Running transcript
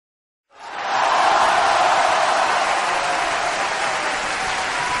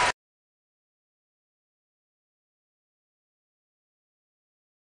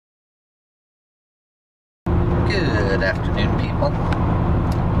Good afternoon, people.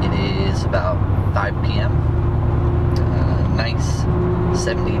 It is about 5 p.m. Nice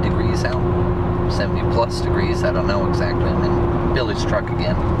 70 degrees out. 70 plus degrees, I don't know exactly. I'm in Billy's truck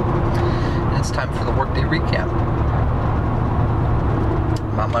again. And it's time for the workday recap.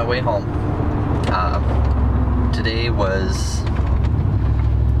 I'm on my way home. Today was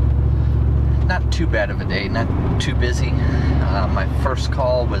not too bad of a day, not too busy. My first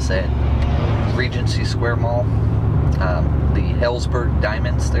call was at Regency Square Mall. The Hellsberg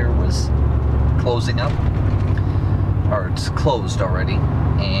Diamonds there was closing up, or it's closed already,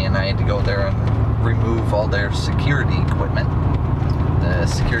 and I had to go there and remove all their security equipment, the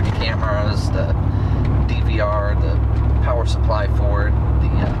security cameras, the DVR, the power supply for it, the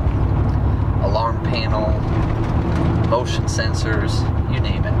alarm panel, motion sensors, you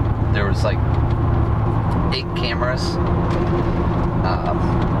name it. There was like 8 cameras,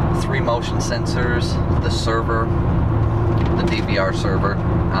 3 motion sensors, the server, the DVR server,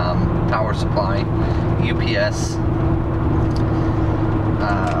 power supply, UPS,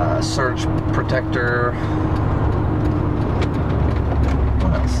 surge protector,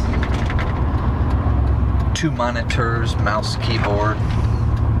 what else? 2 monitors, mouse, keyboard.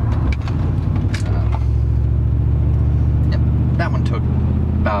 Yep, that one took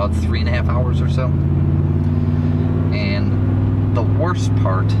about 3.5 hours or so. And the worst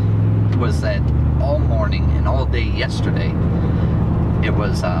part was that all morning and all day yesterday,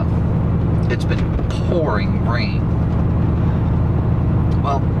 it's been pouring rain.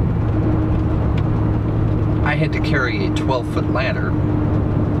 Well, I had to carry a 12-foot ladder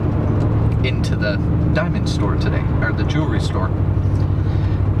into the diamond store today, or the jewelry store.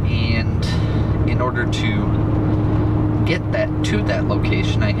 And in order to get that to that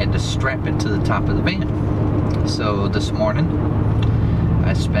location, I had to strap it to the top of the van. So this morning,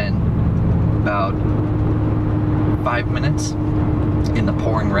 I spent about 5 minutes in the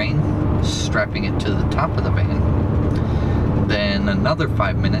pouring rain strapping it to the top of the van. Then another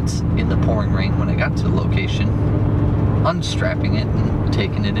 5 minutes in the pouring rain when I got to the location, unstrapping it and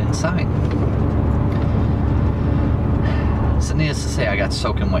taking it inside. So needless to say, I got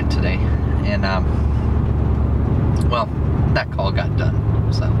soaking wet today, and well, that call got done,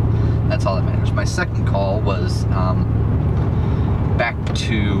 so that's all that matters. My second call was back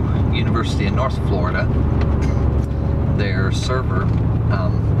to University of North Florida. Their server,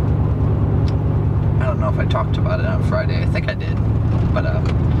 I don't know if I talked about it on Friday. I think I did, but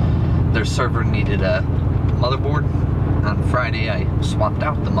their server needed a motherboard. On Friday, I swapped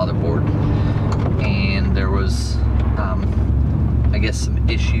out the motherboard, and there was, I guess, some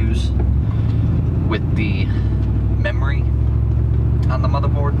issues with the memory on the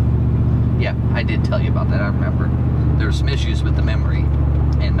motherboard. Yeah, I did tell you about that, I remember. There were some issues with the memory,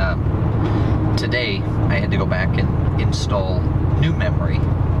 and today I had to go back and install new memory,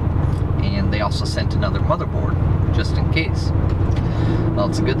 and they also sent another motherboard just in case. Well,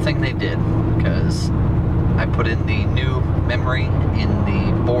 it's a good thing they did, because I put in the new memory in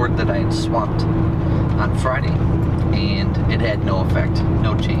the board that I had swapped on Friday, and it had no effect,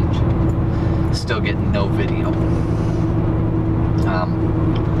 no change. Still getting no video.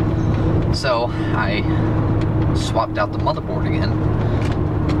 So I swapped out the motherboard again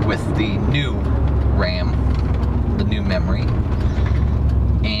with the new RAM, the new memory,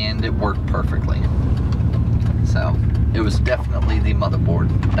 and it worked perfectly. So it was definitely the motherboard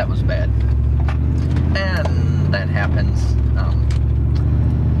that was bad, and that happens.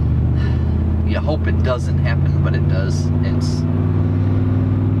 You hope it doesn't happen, but it does. It's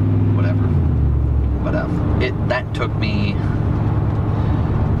whatever. But that took me.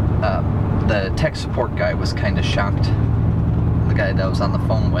 The tech support guy was kind of shocked, the guy that I was on the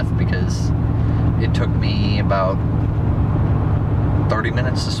phone with, because it took me about 30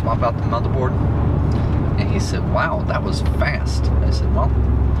 minutes to swap out the motherboard. And he said, wow, that was fast. I said, well,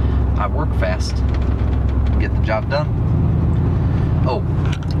 I work fast, get the job done. Oh,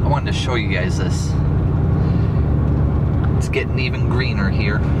 I wanted to show you guys this. It's getting even greener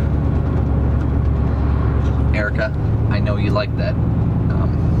here. Erica, I know you like that.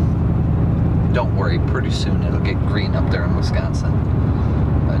 Don't worry, pretty soon it'll get green up there in Wisconsin.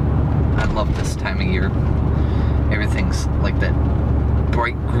 But I love this time of year. Everything's like that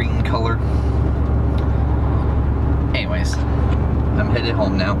bright green color. Anyways, I'm headed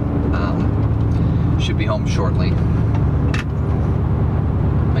home now. Should be home shortly.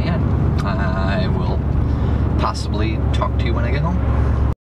 But yeah, I will possibly talk to you when I get home.